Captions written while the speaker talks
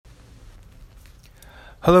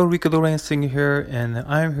Hello, Rico the Rain Singer here, and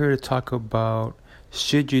I'm here to talk about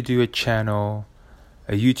should you do a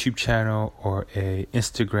YouTube channel or a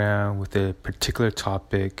Instagram with a particular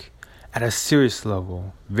topic at a serious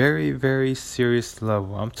level, very, very serious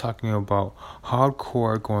level. I'm talking about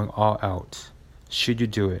hardcore, going all out. Should you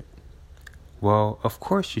do it? Well, of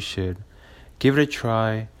course you should. Give it a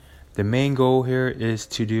try. The main goal here is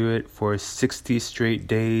to do it for 60 straight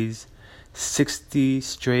days. 60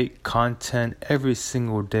 straight content every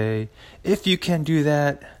single day. If you can do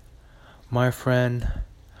that, my friend,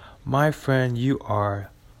 you are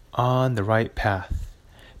on the right path.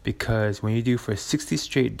 Because when you do for 60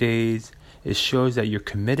 straight days, it shows that you're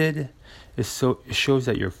committed. It shows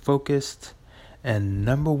that you're focused. And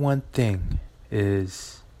number one thing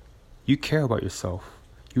is you care about yourself.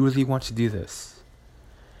 You really want to do this.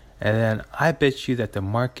 And then I bet you that the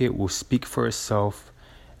market will speak for itself.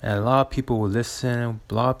 And a lot of people will listen,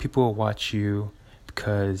 a lot of people will watch you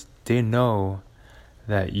because they know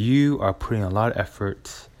that you are putting a lot of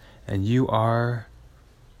effort and you are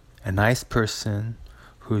a nice person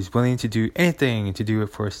who's willing to do anything to do it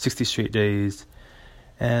for 60 straight days.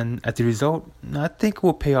 And at the result, I think it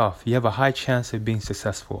will pay off. You have a high chance of being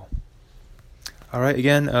successful. All right,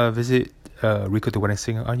 again, visit Rico the Wedding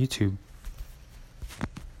Singer on YouTube.